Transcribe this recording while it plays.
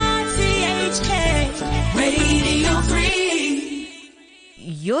Radio 3.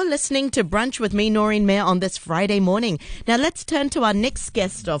 You're listening to Brunch with me, Noreen Mayer, on this Friday morning. Now, let's turn to our next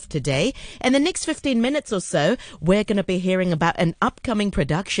guest of today. In the next 15 minutes or so, we're going to be hearing about an upcoming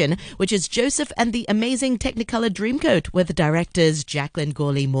production, which is Joseph and the Amazing Technicolor Dreamcoat, with directors Jacqueline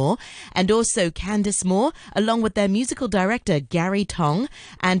Gourlay Moore and also Candice Moore, along with their musical director, Gary Tong.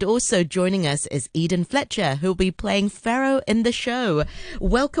 And also joining us is Eden Fletcher, who'll be playing Pharaoh in the show.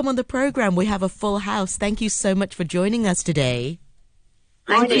 Welcome on the program. We have a full house. Thank you so much for joining us today.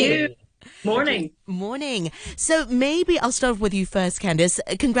 Thank you. Morning. So maybe I'll start with you first, Candice.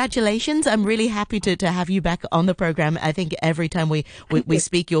 Congratulations. I'm really happy to have you back on the program. I think every time we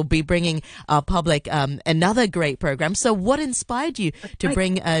speak, you'll be bringing our public another great program. So what inspired you to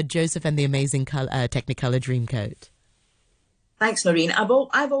bring Joseph and the Amazing Technicolor Dreamcoat? Thanks, Noreen. I've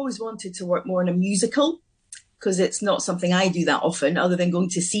always wanted to work more in a musical, because it's not something I do that often other than going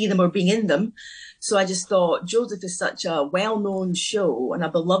to see them or being in them. So I just thought Joseph is such a well-known show and a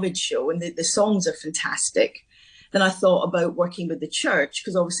beloved show, and the songs are fantastic. Then I thought about working with the church,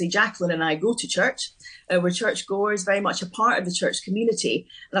 because obviously Jacqueline and I go to church. We're churchgoers, very much a part of the church community.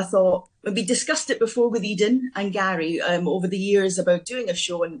 And I thought, we discussed it before with Eden and Gary over the years about doing a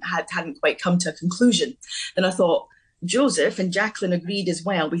show and hadn't quite come to a conclusion. Then I thought, Joseph, and Jacqueline agreed as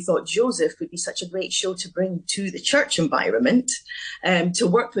well, we thought Joseph would be such a great show to bring to the church environment, to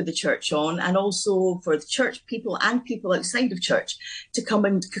work with the church on, and also for the church people and people outside of church to come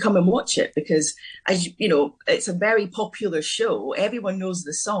and watch it, because, as you know, it's a very popular show. Everyone knows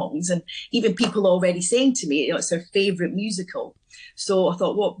the songs, and even people already saying to me, it's their favourite musical. So I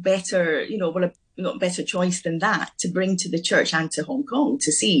thought, what better choice than that to bring to the church and to Hong Kong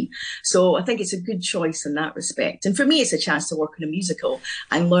to see. So I think it's a good choice in that respect. And for me, it's a chance to work in a musical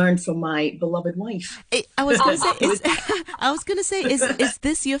and learn from my beloved wife. I was going to say, is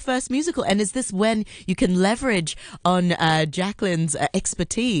this your first musical? And is this when you can leverage on Jacqueline's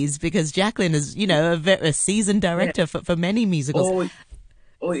expertise? Because Jacqueline is, a seasoned director for many musicals.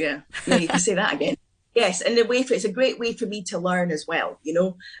 Oh yeah. You can say that again. Yes, and it's a great way for me to learn as well,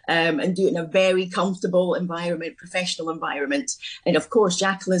 and do it in a very comfortable environment, professional environment. And of course,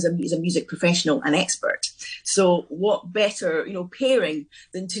 Jacqueline is a music professional and expert. So what better, pairing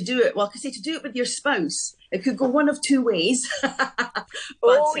than to do it? Well, I could say to do it with your spouse. It could go one of two ways.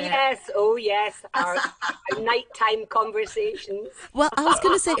 Yes, our nighttime conversations. Well, I was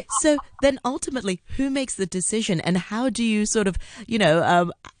going to say, so then ultimately, who makes the decision, and how do you sort of,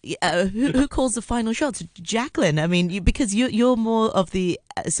 who calls the final shots? Jacqueline, I mean, because you're more of the,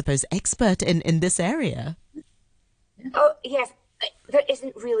 I suppose, expert in this area. Oh, yes. There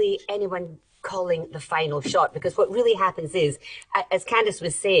isn't really anyone calling the final shot, because what really happens is, as Candice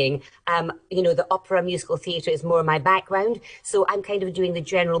was saying, the opera musical theatre is more my background, so I'm kind of doing the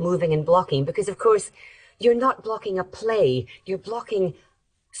general moving and blocking, because of course you're not blocking a play, you're blocking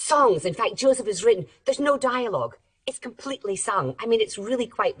songs. In fact, Joseph has written, there's no dialogue. It's completely sung. I mean, it's really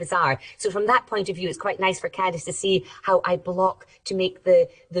quite bizarre. So from that point of view, it's quite nice for Candice to see how I block to make the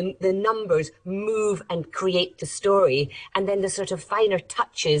numbers move and create the story. And then the sort of finer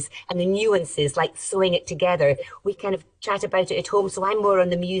touches and the nuances, like sewing it together, we kind of chat about it at home. So I'm more on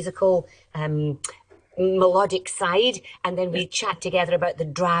the musical, melodic side, and then we chat together about the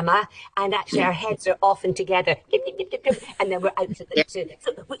drama, and actually our heads are often together, and then we're out to so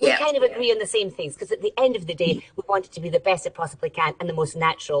we kind of agree on the same things, because at the end of the day we want it to be the best it possibly can and the most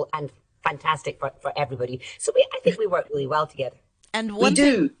natural and fantastic for everybody. So I think we work really well together. And one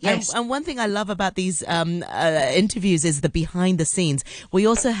thing I love about these interviews is the behind the scenes. We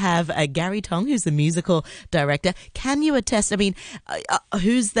also have Gary Tong, who's the musical director. Can you attest? I mean,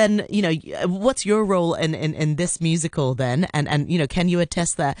 who's then? What's your role in this musical then? And can you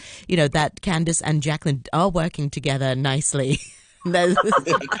attest that that Candice and Jacqueline are working together nicely? Yeah,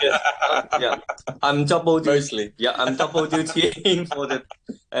 I'm double duty. Yeah, I'm double dutying for the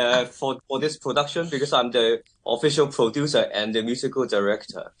for this production, because I'm the official producer and the musical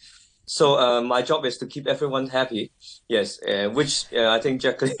director. So my job is to keep everyone happy. Yes, which I think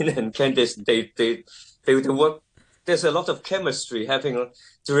Jacqueline and Candice they work. There's a lot of chemistry happening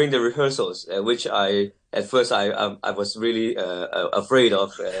during the rehearsals, which at first I was really afraid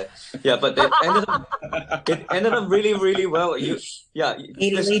of. But it ended up really, really well.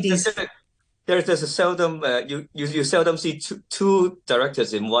 There's a seldom you seldom see two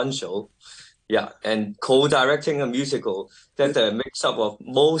directors in one show. Yeah, and co-directing a musical that makes up of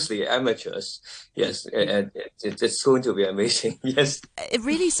mostly amateurs. Yes, and it's going to be amazing. Yes. It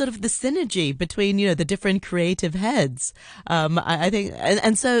really sort of the synergy between, the different creative heads. I think,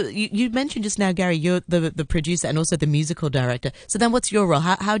 and so you mentioned just now, Gary, you're the producer and also the musical director. So then what's your role?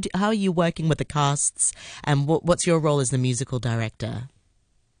 How are you working with the casts, and what's your role as the musical director?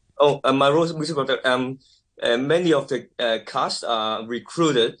 Oh, my role as musical director, many of the cast are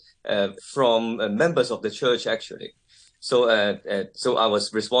recruited from members of the church, actually. So I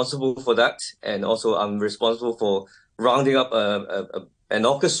was responsible for that, and also I'm responsible for rounding up an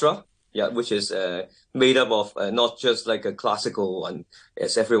orchestra, yeah, which is made up of not just like a classical one,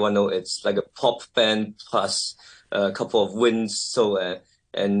 as everyone knows, it's like a pop band plus a couple of winds.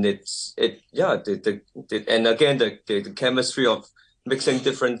 And and again the chemistry of mixing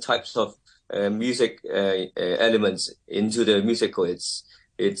different types of music elements into the musical. It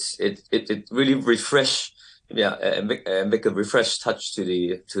really refresh, make a refresh touch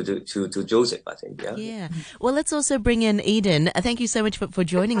to Joseph, I think. Yeah. Yeah. Well, let's also bring in Eden. Thank you so much for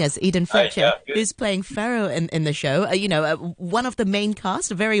joining us, Eden Fletcher, who's playing Pharaoh in the show. One of the main cast,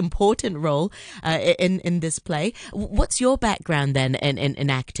 a very important role in this play. What's your background then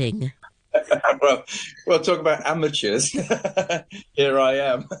in acting? well, talk about amateurs. Here I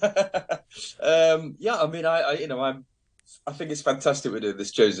am. I think it's fantastic we're doing this,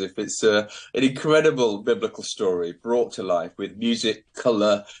 Joseph. It's an incredible biblical story brought to life with music,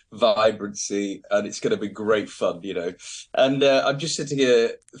 colour, vibrancy, and it's going to be great fun, And I'm just sitting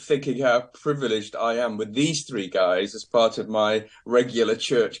here thinking how privileged I am with these three guys as part of my regular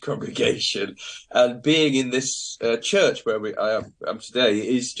church congregation. And being in this church where I am today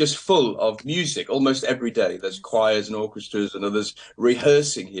is just full of music almost every day. There's choirs and orchestras and others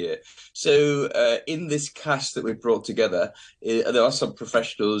rehearsing here. So in this cast that we've brought together, there are some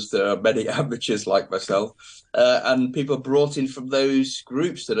professionals, there are many amateurs like myself, and people brought in from those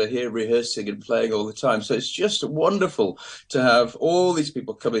groups that are here rehearsing and playing all the time. So it's just wonderful to have all these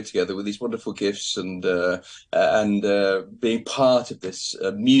people coming together with these wonderful gifts and being part of this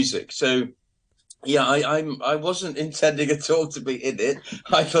music. So yeah, I wasn't intending at all to be in it.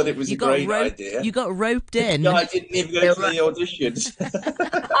 I thought it was a great idea. You got roped in. No, I didn't even go to the auditions.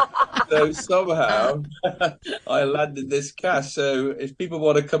 So somehow I landed this cast. So if people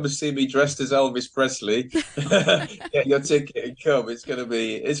want to come and see me dressed as Elvis Presley, get your ticket and come. It's gonna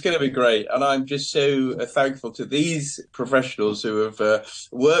be great. And I'm just so thankful to these professionals who have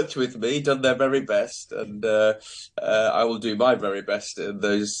worked with me, done their very best, and I will do my very best in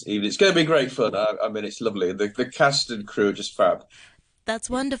those evenings. It's going to be great fun. I mean, it's lovely. The cast and crew are just fab.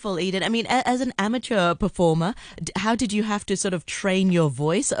 That's wonderful, Eden. I mean, as an amateur performer, how did you have to sort of train your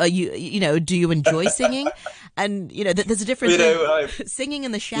voice? Are do you enjoy singing? And, there's a difference between singing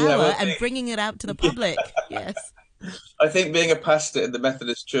in the shower and bringing it out to the public. Yes. I think being a pastor in the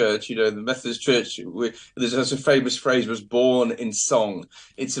Methodist Church, the Methodist Church, there's a famous phrase, was born in song.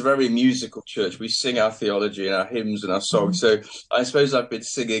 It's a very musical church. We sing our theology and our hymns and our songs. So I suppose I've been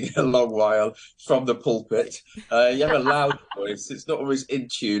singing a long while from the pulpit. You have a loud voice. It's not always in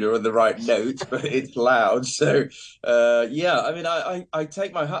tune or on the right note, but it's loud. So, I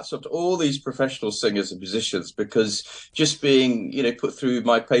take my hats off to all these professional singers and musicians, because just being, put through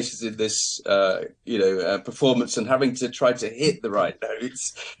my paces in this, performance and having to try to hit the right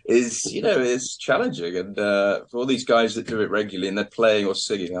notes is challenging. And for all these guys that do it regularly and they're playing or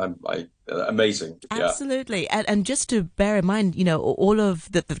singing, amazing. Absolutely. And just to bear in mind, all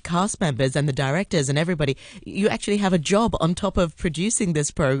of the cast members and the directors and everybody, you actually have a job on top of producing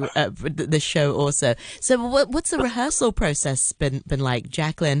this this show also. So what's the rehearsal process been like,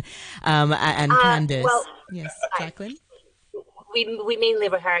 Jacqueline and Candice? Yes, Jacqueline? We mainly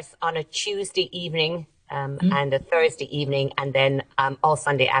rehearse on a Tuesday evening and a Thursday evening, and then all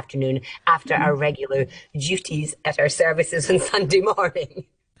Sunday afternoon after our regular duties at our services on Sunday morning.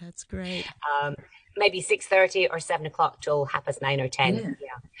 That's great. Maybe 6:30 or 7 o'clock till 9:30 or 10.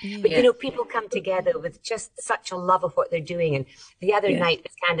 Yeah. But people come together with just such a love of what they're doing. And the other night,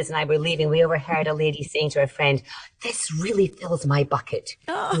 as Candice and I were leaving, we overheard a lady saying to her friend, "This really fills my bucket."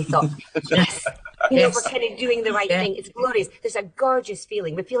 And we thought, yes, we're kind of doing the right thing. It's glorious. There's a gorgeous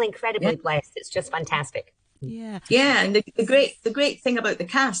feeling. We feel incredibly blessed. It's just fantastic. Yeah. Yeah, and the great thing about the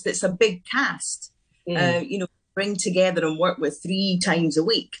cast, it's a big cast. Bring together and work with 3 times a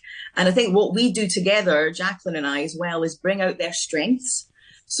week. And I think what we do together, Jacqueline and I as well, is bring out their strengths.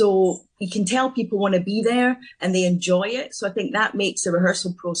 So you can tell people want to be there and they enjoy it. So I think that makes the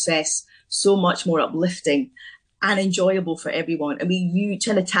rehearsal process so much more uplifting and enjoyable for everyone. I mean, you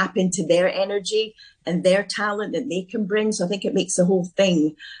trying to tap into their energy and their talent that they can bring. So I think it makes the whole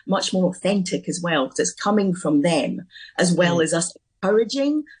thing much more authentic as well, because it's coming from them as well as us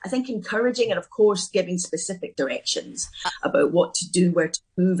encouraging. I think encouraging and, of course, giving specific directions about what to do, where to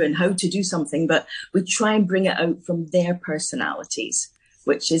move and how to do something. But we try and bring it out from their personalities,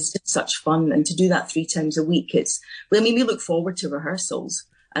 which is just such fun. And to do that 3 times a week, we look forward to rehearsals.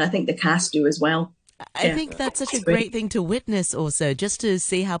 And I think the cast do as well. I think that's such a great thing to witness also, just to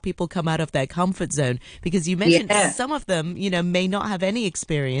see how people come out of their comfort zone, because you mentioned some of them, may not have any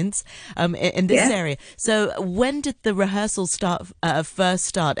experience in this area. So when did the rehearsal first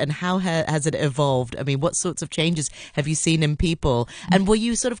start, and how has it evolved? I mean, what sorts of changes have you seen in people? And were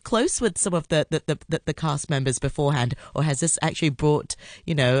you sort of close with some of the cast members beforehand, or has this actually brought,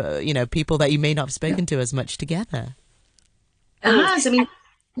 people that you may not have spoken to as much together? It has. I mean,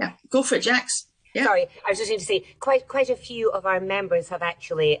 go for it, Jax. Yeah. Sorry, I was just going to say quite a few of our members have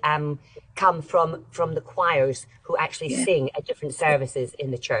actually come from the choirs who actually sing at different services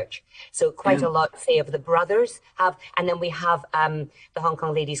in the church. So quite a lot, say, of the brothers have, and then we have the Hong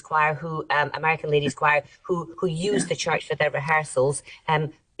Kong Ladies Choir, American Ladies Choir, who use the church for their rehearsals.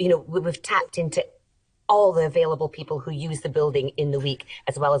 We've tapped into all the available people who use the building in the week,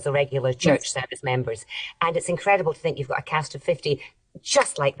 as well as the regular church service members. And it's incredible to think you've got a cast of 50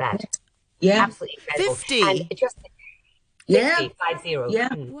 just like that. Yeah, absolutely incredible. 50. And just 50, yeah, 50.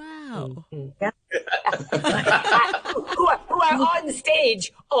 Yeah. Wow. Yeah. who are on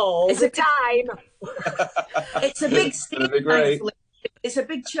stage all the time. It's a big stage. Thankfully. It's a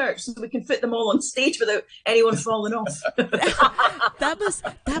big church, so we can fit them all on stage without anyone falling off.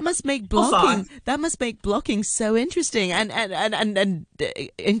 that must make blocking so interesting and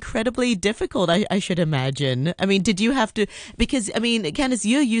incredibly difficult. I should imagine. I mean, did you have to? Because I mean, Candice,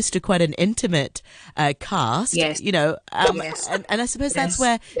 you're used to quite an intimate cast. Yes. And I suppose that's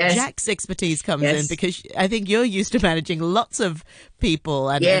where Jack's expertise comes in, because I think you're used to managing lots of people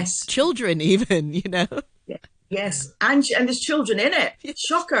and children, even. Yeah. Yes, and there's children in it.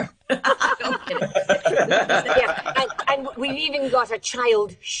 Shocker. And we've even got a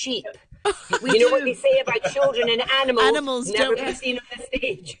child sheep. You know what they say about children and animals? Animals never don't be seen on the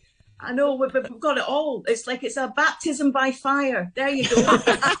stage. I know, we've got it all. It's like it's a baptism by fire. There you go.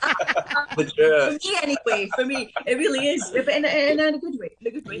 For me, anyway. For me, it really is, but in a good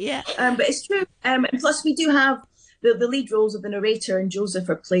way. Yeah. But it's true. And plus, we do have the lead roles of the narrator and Joseph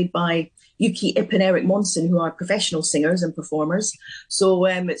are played by Yuki Ip and Eric Monson, who are professional singers and performers. So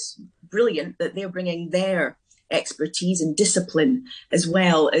it's brilliant that they're bringing their expertise and discipline, as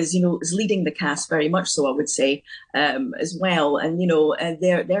well as, as leading the cast very much so, I would say, as well. And,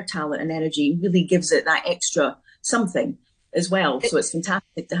 their talent and energy really gives it that extra something as well. So it's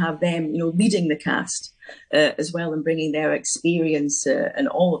fantastic to have them, leading the cast as well, and bringing their experience and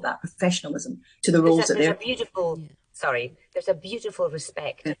all of that professionalism to the roles that they're. There's a beautiful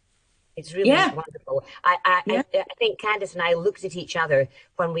respect. It's really wonderful. I think Candice and I looked at each other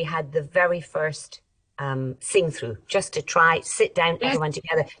when we had the very first sing through, just to sit down, everyone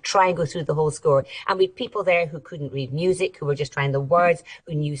together, try and go through the whole score. And we had people there who couldn't read music, who were just trying the words,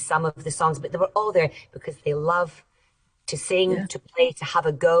 who knew some of the songs, but they were all there because they love to sing, to play, to have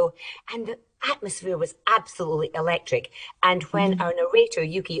a go. And the atmosphere was absolutely electric. And when our narrator,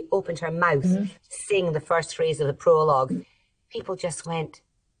 Yuki, opened her mouth to sing the first phrase of the prologue, people just went,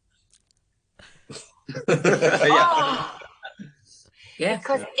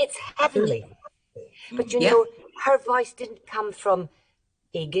 because it's heavenly. But her voice didn't come from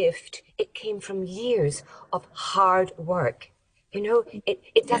a gift. It came from years of hard work.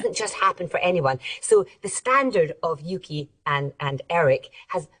 It doesn't just happen for anyone. So the standard of Yuki and Eric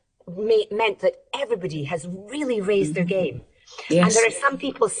has meant that everybody has really raised their game. Yes. And there are some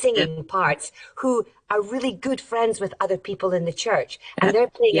people singing parts who are really good friends with other people in the church, and they're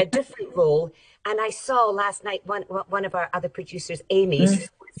playing a different role. And I saw last night one of our other producers, Amy,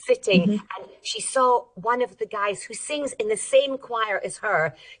 sitting, and she saw one of the guys who sings in the same choir as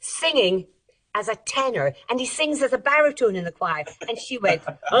her singing as a tenor, and he sings as a baritone in the choir. And she went,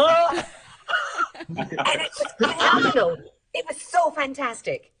 oh! And it was phenomenal. It was so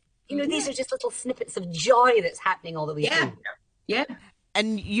fantastic. These are just little snippets of joy that's happening all the way through. Yeah.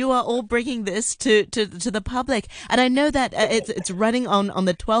 And you are all bringing this to the public, and I know that it's running on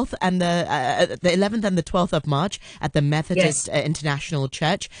the 12th and the 11th and the 12th of March at the Methodist International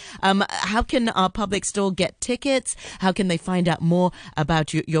Church. How can our public still get tickets? How can they find out more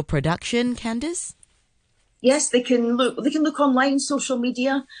about your production, Candice? Yes, they can look online, social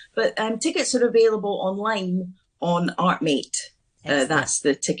media, but tickets are available online on ArtMate. That's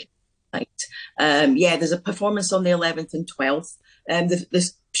the ticket site. There's a performance on the 11th and 12th.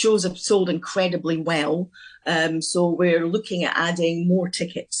 The shows have sold incredibly well. So we're looking at adding more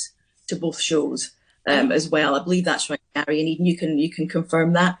tickets to both shows as well. I believe that's right, Gary, and Eden, you can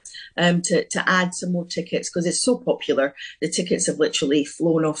confirm that, to add some more tickets because it's so popular. The tickets have literally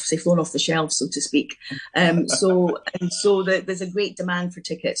flown off the shelves, so to speak. So there's a great demand for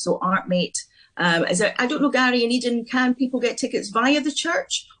tickets. So ArtMate, I don't know, Gary and Eden, can people get tickets via the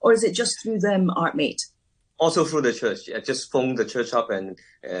church or is it just through them, ArtMate? Also through the church. Yeah, just phone the church up and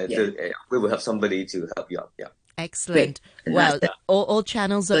we will have somebody to help you out. Yeah. Excellent. Well, all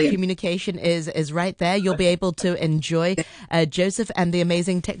channels of communication is right there. You'll be able to enjoy Joseph and the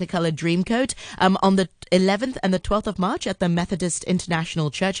amazing Technicolor Dreamcoat on the 11th and the 12th of March at the Methodist International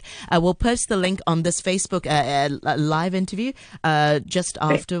Church. We'll post the link on this Facebook live interview just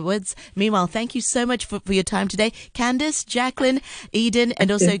afterwards. Meanwhile, thank you so much for your time today. Candice, Jacqueline, Eden, and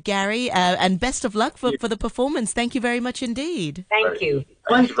also Gary, and best of luck for the performance. Thank you very much indeed. Thank you.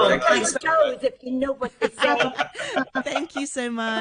 Wonderful. Thanks. If you know what to say. Thank you so much.